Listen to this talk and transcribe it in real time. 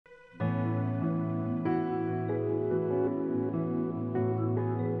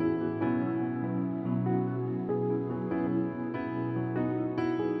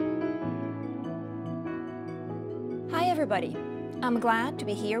everybody, I'm glad to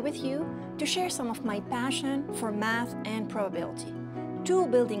be here with you to share some of my passion for math and probability, two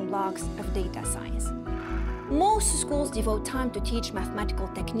building blocks of data science. Most schools devote time to teach mathematical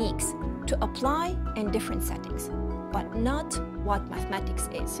techniques to apply in different settings, but not what mathematics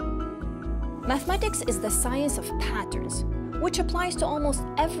is. Mathematics is the science of patterns, which applies to almost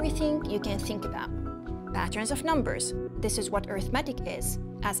everything you can think about. Patterns of numbers, this is what arithmetic is,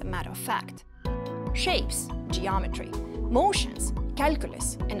 as a matter of fact. Shapes, geometry, motions,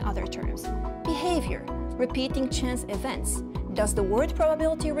 calculus, in other terms. Behavior, repeating chance events. Does the word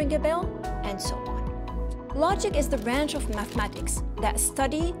probability ring a bell? And so on. Logic is the branch of mathematics that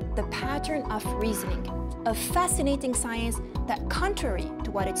study the pattern of reasoning, a fascinating science that, contrary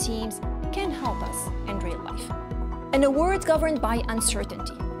to what it seems, can help us in real life. In a world governed by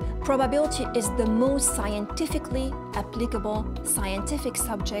uncertainty, probability is the most scientifically applicable scientific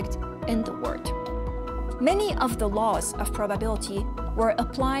subject in the world. Many of the laws of probability were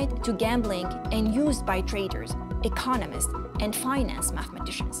applied to gambling and used by traders, economists, and finance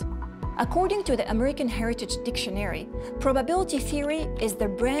mathematicians. According to the American Heritage Dictionary, probability theory is the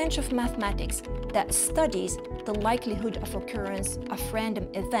branch of mathematics that studies the likelihood of occurrence of random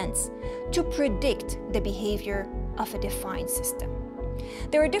events to predict the behavior of a defined system.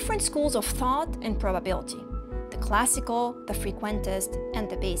 There are different schools of thought in probability: the classical, the frequentist, and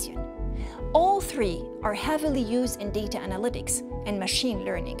the Bayesian. All three are heavily used in data analytics and machine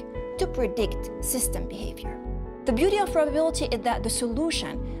learning to predict system behavior. The beauty of probability is that the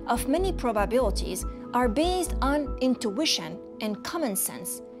solution of many probabilities are based on intuition and common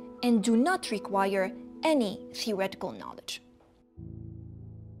sense and do not require any theoretical knowledge.